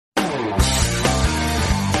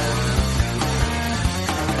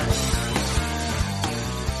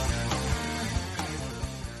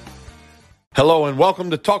Hello and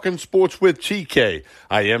welcome to Talking Sports with TK.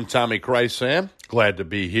 I am Tommy Chrysan. Glad to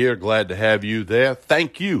be here. Glad to have you there.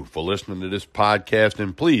 Thank you for listening to this podcast,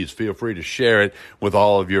 and please feel free to share it with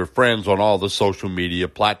all of your friends on all the social media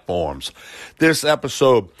platforms. This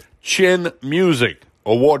episode, Chin Music.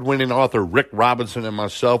 Award-winning author Rick Robinson and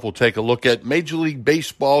myself will take a look at Major League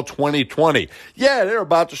Baseball 2020. Yeah, they're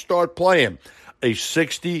about to start playing. A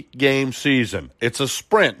 60-game season. It's a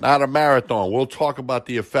sprint, not a marathon. We'll talk about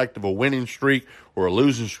the effect of a winning streak or a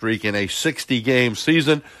losing streak in a 60-game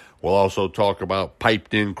season. We'll also talk about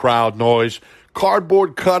piped-in crowd noise,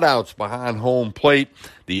 cardboard cutouts behind home plate,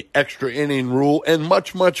 the extra inning rule, and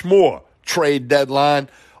much, much more. Trade deadline,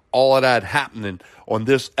 all of that happening on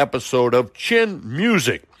this episode of Chin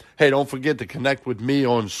Music. Hey, don't forget to connect with me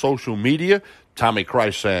on social media. Tommy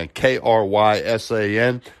Chrysan,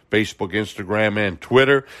 K-R-Y-S-A-N, Facebook, Instagram, and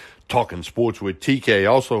Twitter. Talking Sports with TK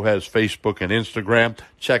also has Facebook and Instagram.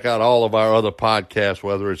 Check out all of our other podcasts,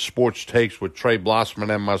 whether it's Sports Takes with Trey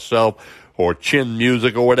Blossman and myself or Chin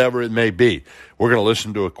Music or whatever it may be. We're going to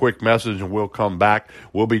listen to a quick message and we'll come back.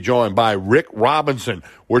 We'll be joined by Rick Robinson.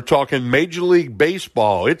 We're talking Major League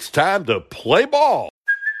Baseball. It's time to play ball.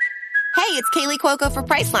 Hey, it's Kaylee Cuoco for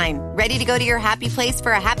Priceline. Ready to go to your happy place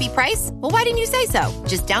for a happy price? Well, why didn't you say so?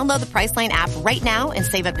 Just download the Priceline app right now and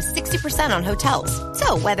save up to 60% on hotels.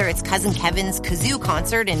 So whether it's Cousin Kevin's Kazoo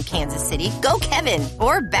Concert in Kansas City, go Kevin,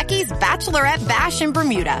 or Becky's Bachelorette Bash in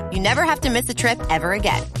Bermuda, you never have to miss a trip ever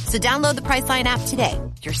again. So download the Priceline app today.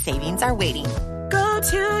 Your savings are waiting. Go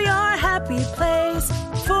to your happy place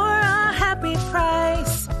for a happy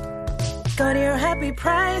price. Go to your happy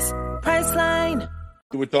price, Priceline.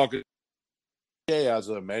 We're talking. As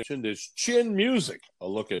I mentioned, it's Chin Music, a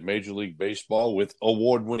look at Major League Baseball with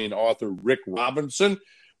award-winning author Rick Robinson.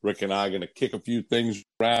 Rick and I are going to kick a few things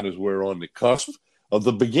around as we're on the cusp of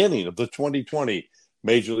the beginning of the 2020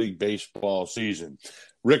 Major League Baseball season.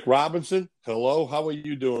 Rick Robinson, hello. How are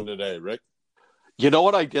you doing today, Rick? You know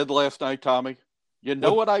what I did last night, Tommy? You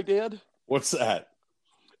know what I did? What's that?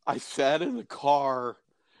 I sat in the car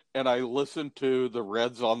and I listened to the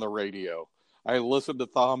Reds on the radio. I listened to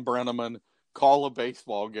Thom Brennaman call a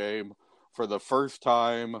baseball game for the first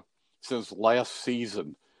time since last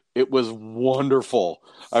season. It was wonderful.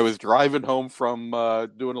 I was driving home from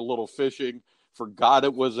doing a little fishing. Forgot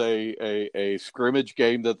it was a scrimmage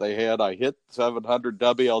game that they had. I hit 700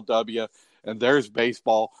 WLW, and there's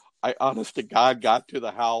baseball. I, honest to God, got to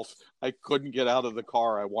the house. I couldn't get out of the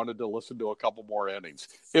car. I wanted to listen to a couple more innings.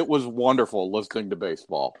 It was wonderful listening to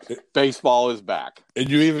baseball. Baseball is back. And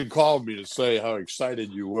you even called me to say how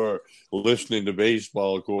excited you were listening to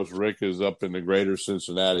baseball. Of course, Rick is up in the greater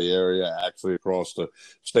Cincinnati area, actually across the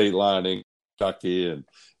state line in Kentucky,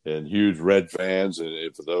 and huge Red fans.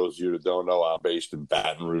 And for those of you that don't know, I'm based in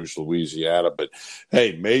Baton Rouge, Louisiana. But,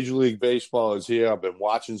 hey, Major League Baseball is here. I've been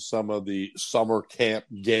watching some of the summer camp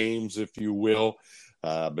games, if you will.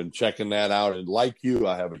 I've been checking that out. And like you,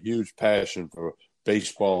 I have a huge passion for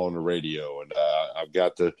baseball on the radio. And I've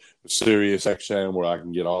got the Sirius XM where I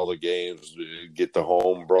can get all the games, get the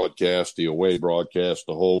home broadcast, the away broadcast,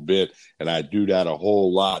 the whole bit. And I do that a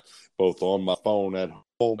whole lot, both on my phone at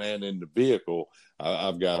home and in the vehicle.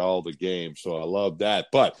 I've got all the games, so I love that.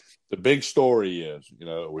 But the big story is,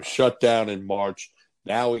 it was shut down in March.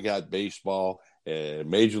 Now we got baseball,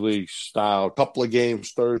 Major League style, a couple of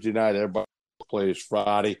games Thursday night. Everybody plays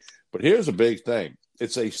Friday. But here's a big thing.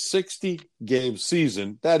 It's a 60-game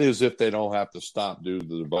season. That is if they don't have to stop due to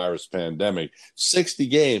the virus pandemic. 60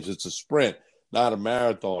 games. It's a sprint, not a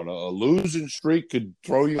marathon. A losing streak could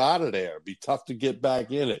throw you out of there. It'd be tough to get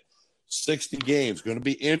back in it. 60 games. Going to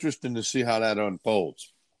be interesting to see how that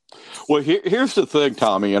unfolds. Well, here's the thing,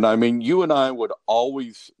 Tommy. And I mean, you and I would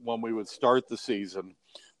always, when we would start the season,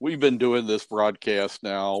 we've been doing this broadcast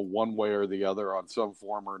now one way or the other on some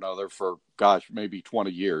form or another for, maybe 20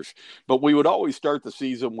 years. But we would always start the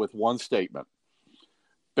season with one statement.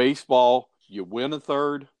 Baseball, you win a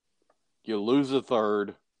third, you lose a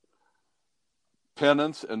third.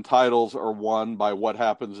 Pennants and titles are won by what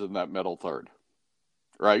happens in that middle third.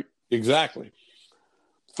 Right? Exactly.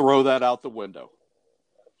 Throw that out the window.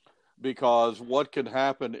 Because what can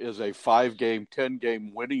happen is a 5-game,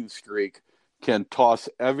 10-game winning streak can toss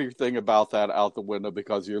everything about that out the window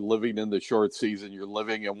because you're living in the short season. You're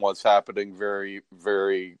living in what's happening very,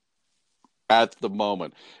 very at the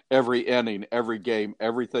moment. Every inning, every game,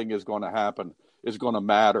 everything is going to happen, is going to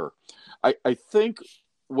matter. I think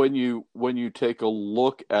when you take a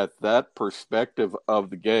look at that perspective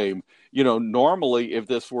of the game, normally if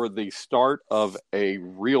this were the start of a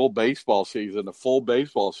real baseball season, a full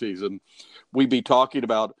baseball season, we'd be talking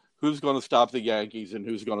about who's going to stop the Yankees and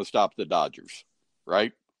who's going to stop the Dodgers,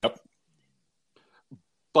 right? Yep.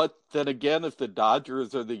 But then again, if the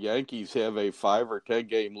Dodgers or the Yankees have a 5 or 10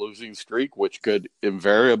 game losing streak, which could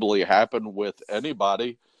invariably happen with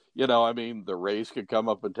anybody, I mean, the Rays could come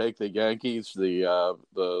up and take the Yankees, the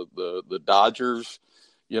Dodgers,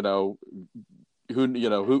 who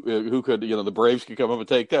could, the Braves could come up and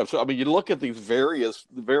take them. So I mean, you look at these various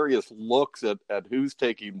looks at who's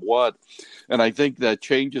taking what, and I think that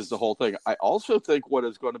changes the whole thing. I also think what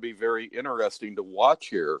is going to be very interesting to watch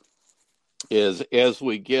here is as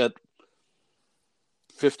we get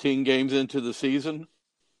 15 games into the season,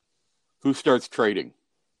 who starts trading?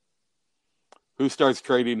 Who starts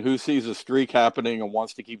trading? Who sees a streak happening and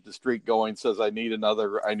wants to keep the streak going? Says, I need another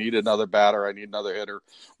batter. I need another hitter.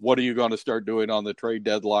 What are you going to start doing on the trade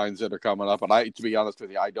deadlines that are coming up? And to be honest with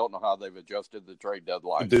you, I don't know how they've adjusted the trade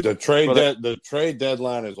deadline. The trade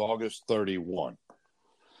deadline is August 31.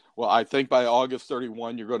 Well, I think by August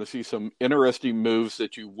 31, you're going to see some interesting moves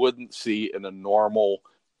that you wouldn't see in a normal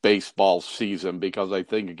baseball season, because I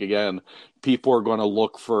think, again, people are going to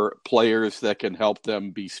look for players that can help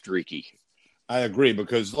them be streaky. I agree,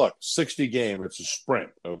 because look, 60 game, it's a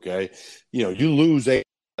sprint. Okay. You lose 8 out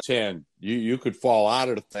of 10, you could fall out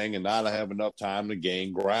of the thing and not have enough time to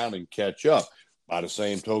gain ground and catch up. By the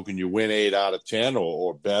same token, you win 8 out of 10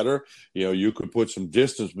 or better, you could put some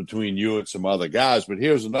distance between you and some other guys. But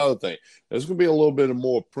here's another thing. There's going to be a little bit of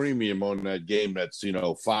more premium on that game that's,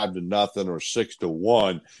 5-0 or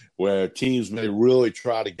 6-1, where teams may really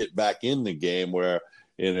try to get back in the game, where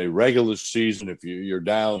in a regular season, if you're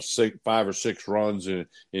down 5 or 6 runs in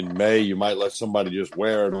May, you might let somebody just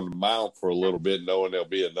wear it on the mound for a little bit, knowing there'll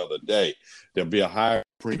be another day. There'll be a higher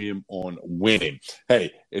premium on winning.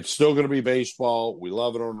 Hey, it's still going to be baseball. We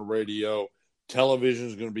love it on the radio. Television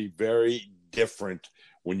is going to be very different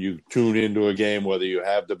when you tune into a game, whether you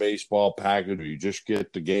have the baseball package or you just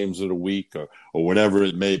get the games of the week or whatever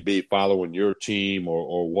it may be, following your team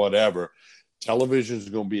or whatever. Television is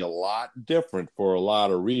going to be a lot different for a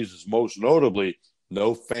lot of reasons, most notably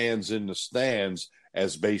no fans in the stands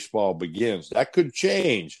as baseball begins. That could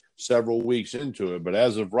change several weeks into it, but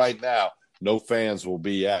as of right now, no fans will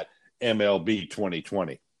be at MLB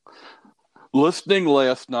 2020. Listening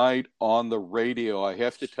last night on the radio, I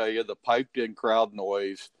have to tell you, the piped-in crowd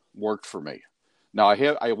noise worked for me. Now, I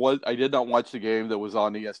did not watch the game that was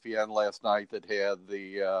on ESPN last night that had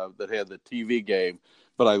the TV game,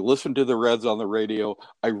 but I listened to the Reds on the radio.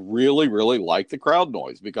 I really, really liked the crowd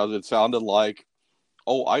noise, because it sounded like,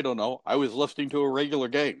 I don't know, I was listening to a regular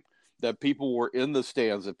game, that people were in the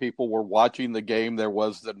stands, that people were watching the game. There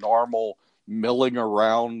was the normal milling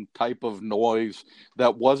around type of noise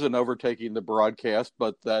that wasn't overtaking the broadcast,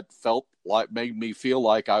 but that made me feel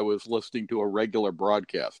like I was listening to a regular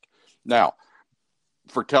broadcast. Now,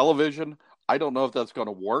 for television, I don't know if that's going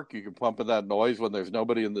to work. You can pump in that noise when there's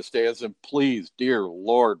nobody in the stands. And please, dear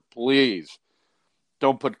Lord, please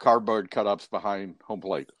don't put cardboard cut-ups behind home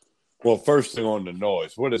plate. Well, first thing on the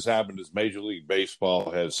noise, what has happened is Major League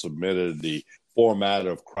Baseball has submitted the format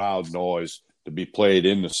of crowd noise to be played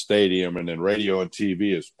in the stadium, and then radio and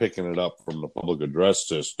TV is picking it up from the public address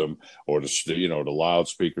system or the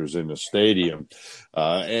loudspeakers in the stadium.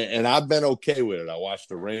 And I've been okay with it. I watched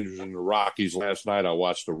the Rangers and the Rockies last night. I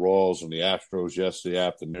watched the Royals and the Astros yesterday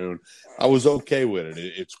afternoon. I was okay with it.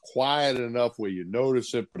 It's quiet enough where you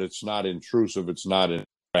notice it, but it's not intrusive. It's not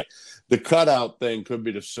the cutout thing could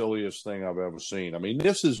be the silliest thing I've ever seen. I mean,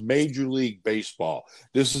 this is Major League Baseball.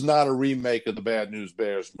 This is not a remake of the Bad News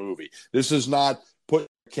Bears movie. This is not putting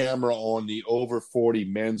a camera on the over 40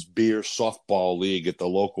 men's beer softball league at the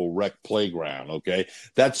local rec playground, okay?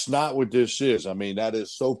 That's not what this is. I mean, that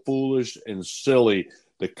is so foolish and silly.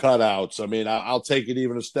 The cutouts. I mean, I'll take it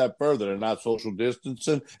even a step further. They're not social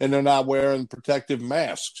distancing, and they're not wearing protective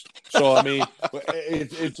masks. So, I mean,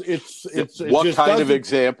 it's what kind of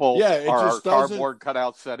example? Yeah, it are just our cardboard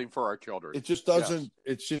cutouts setting for our children? It just doesn't. Yes.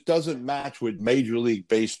 It just doesn't match with Major League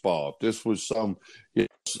Baseball. If this was some,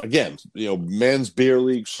 men's beer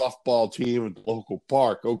league softball team at the local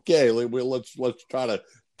park, okay, let's try to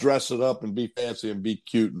dress it up and be fancy and be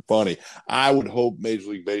cute and funny. I would hope Major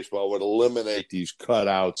League Baseball would eliminate these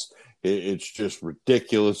cutouts. It's just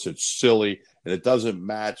ridiculous. It's silly, and it doesn't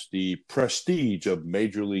match the prestige of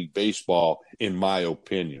Major League Baseball, in my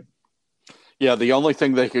opinion. Yeah, the only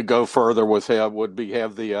thing they could go further was have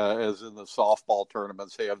the as in the softball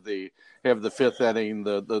tournaments, have the fifth inning,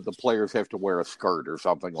 the players have to wear a skirt or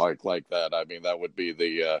something like that. I mean, that would be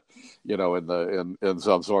the in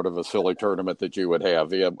some sort of a silly tournament that you would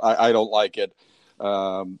have. Yeah, I don't like it.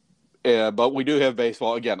 But we do have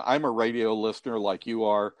baseball. Again, I'm a radio listener like you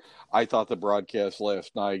are. I thought the broadcast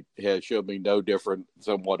last night has showed me no different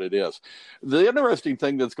than what it is. The interesting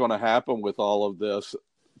thing that's going to happen with all of this,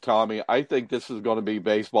 Tommy, I think this is going to be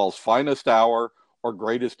baseball's finest hour or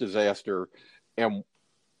greatest disaster, and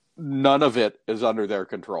none of it is under their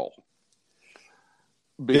control.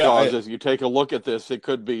 Because as you take a look at this, it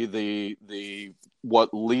could be the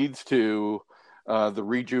what leads to the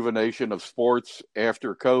rejuvenation of sports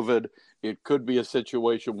after COVID. It could be a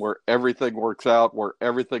situation where everything works out, where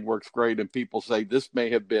everything works great, and people say this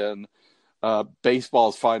may have been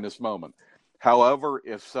baseball's finest moment. However,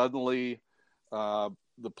 if suddenly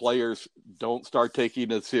the players don't start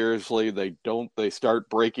taking it seriously, they start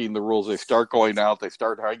breaking the rules, they start going out, they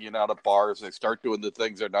start hanging out at bars, they start doing the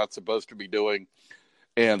things they're not supposed to be doing,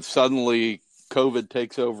 and suddenly COVID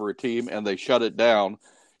takes over a team and they shut it down,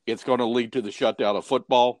 it's going to lead to the shutdown of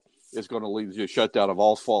football. It's going to lead to a shutdown of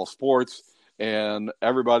all fall sports, and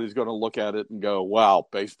everybody's going to look at it and go, wow,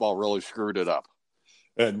 baseball really screwed it up.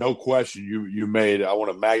 No question you made. I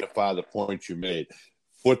want to magnify the point you made.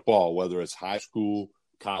 Football, whether it's high school,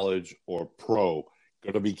 college, or pro,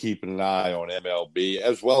 going to be keeping an eye on MLB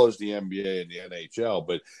as well as the NBA and the NHL,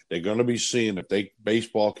 but they're going to be seeing if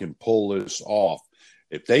baseball can pull this off.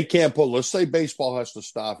 If they can't let's say baseball has to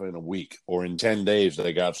stop in a week or in 10 days,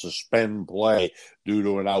 they got to suspend play due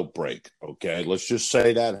to an outbreak. Okay, let's just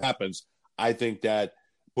say that happens. I think that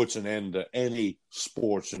puts an end to any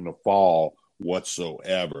sports in the fall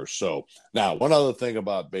whatsoever. So now one other thing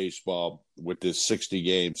about baseball with this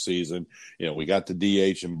 60-game season, we got the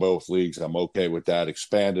DH in both leagues. I'm okay with that.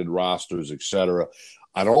 Expanded rosters, etc.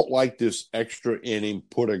 I don't like this extra inning,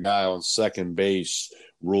 put a guy on second base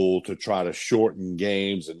rule to try to shorten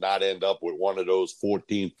games and not end up with one of those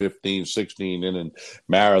 14, 15, 16 inning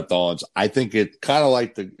marathons. I think it kind of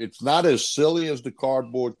like it's not as silly as the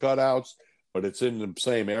cardboard cutouts, but it's in the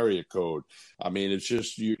same area code. I mean, it's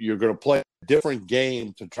just you're going to play a different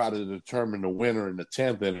game to try to determine the winner in the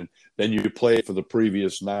 10th inning than you play for the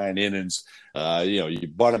previous 9 innings. You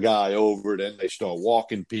butt a guy over, then they start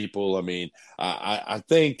walking people. I mean, I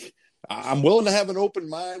think I'm willing to have an open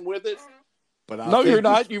mind with it. But no, you're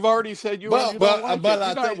not. You've already said you don't like it.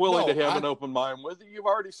 You're not willing to have an open mind with it. You've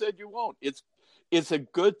already said you won't. It's a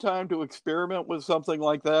good time to experiment with something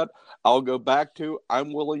like that. I'll go back to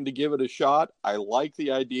I'm willing to give it a shot. I like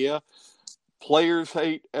the idea. Players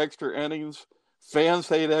hate extra innings. Fans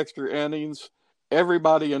hate extra innings.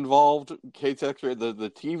 Everybody involved hates extra. The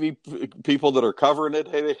TV people that are covering it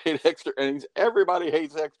hate extra innings. Everybody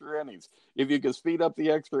hates extra innings. If you can speed up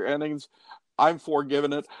the extra innings, I'm for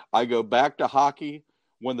giving it. I go back to hockey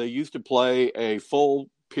when they used to play a full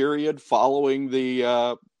period following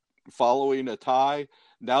a tie.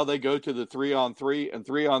 Now they go to the 3-on-3, and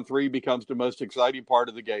 3-on-3 becomes the most exciting part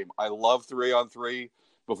of the game. I love 3-on-3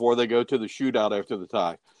 before they go to the shootout after the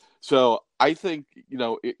tie. So I think,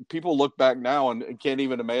 people look back now and can't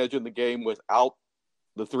even imagine the game without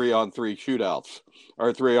the 3-on-3 shootouts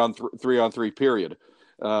or 3-on-3 period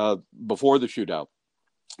before the shootout.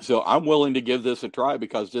 So I'm willing to give this a try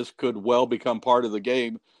because this could well become part of the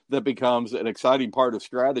game that becomes an exciting part of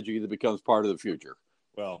strategy that becomes part of the future.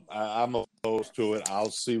 Well, I'm opposed to it. I'll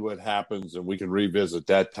see what happens, and we can revisit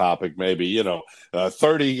that topic maybe.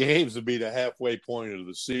 30 games would be the halfway point of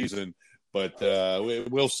the season, but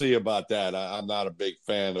we'll see about that. I'm not a big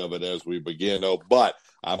fan of it as we begin, though, but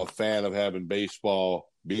I'm a fan of having baseball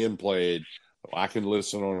being played. I can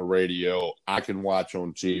listen on the radio. I can watch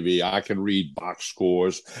on TV. I can read box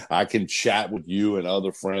scores. I can chat with you and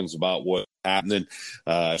other friends about what's happening.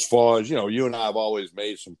 As far as, you and I have always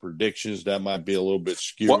made some predictions that might be a little bit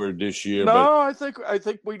skewed this year. No, but I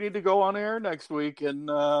think we need to go on air next week and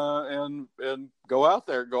go out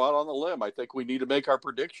there, go out on the limb. I think we need to make our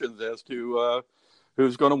predictions as to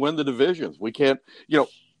who's going to win the divisions. We can't,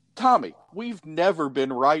 Tommy, we've never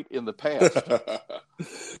been right in the past.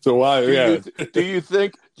 So why? Do you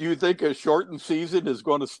think a shortened season is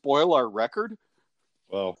going to spoil our record?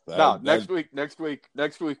 Well, next week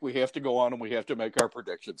we have to go on and we have to make our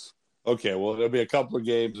predictions. Okay, well, there'll be a couple of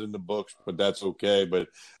games in the books, but that's okay. But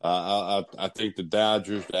I think the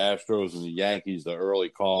Dodgers, the Astros, and the Yankees, the early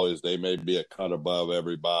call is they may be a cut above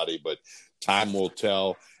everybody, but time will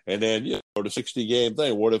tell. And then, the 60-game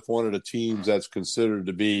thing, what if one of the teams that's considered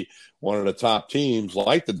to be one of the top teams,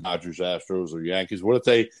 like the Dodgers, Astros, or Yankees, what if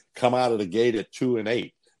they come out of the gate at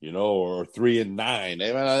 2-8, or 3-9?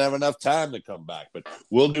 They might not have enough time to come back. But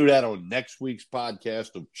we'll do that on next week's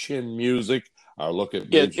podcast of Chin Music, our look at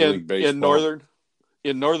Major League Baseball.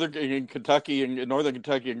 In northern Kentucky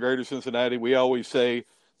and Greater Cincinnati, we always say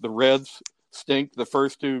the Reds stink the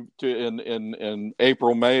first two in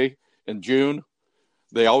April, May, and June.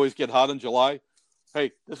 They always get hot in July.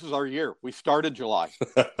 Hey, this is our year. We started July.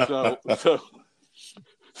 So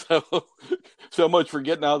So much for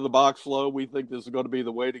getting out of the box slow. We think this is going to be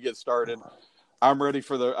the way to get started. I'm ready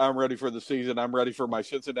for the season. I'm ready for my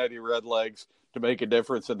Cincinnati Redlegs to make a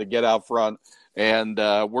difference and to get out front. And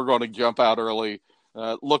we're going to jump out early.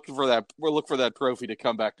 Look for that trophy to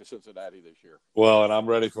come back to Cincinnati this year. Well, and I'm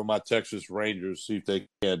ready for my Texas Rangers, see if they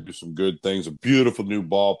can do some good things. A beautiful new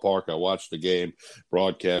ballpark. I watched the game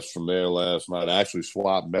broadcast from there last night. I actually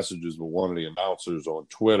swapped messages with one of the announcers on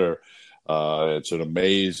Twitter. It's an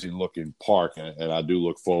amazing-looking park, and I do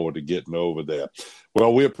look forward to getting over there.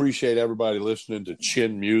 Well, we appreciate everybody listening to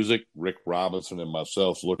Chin Music. Rick Robinson and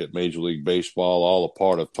myself look at Major League Baseball, all a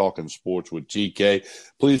part of Talking Sports with TK.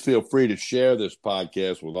 Please feel free to share this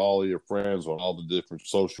podcast with all of your friends on all the different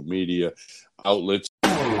social media outlets.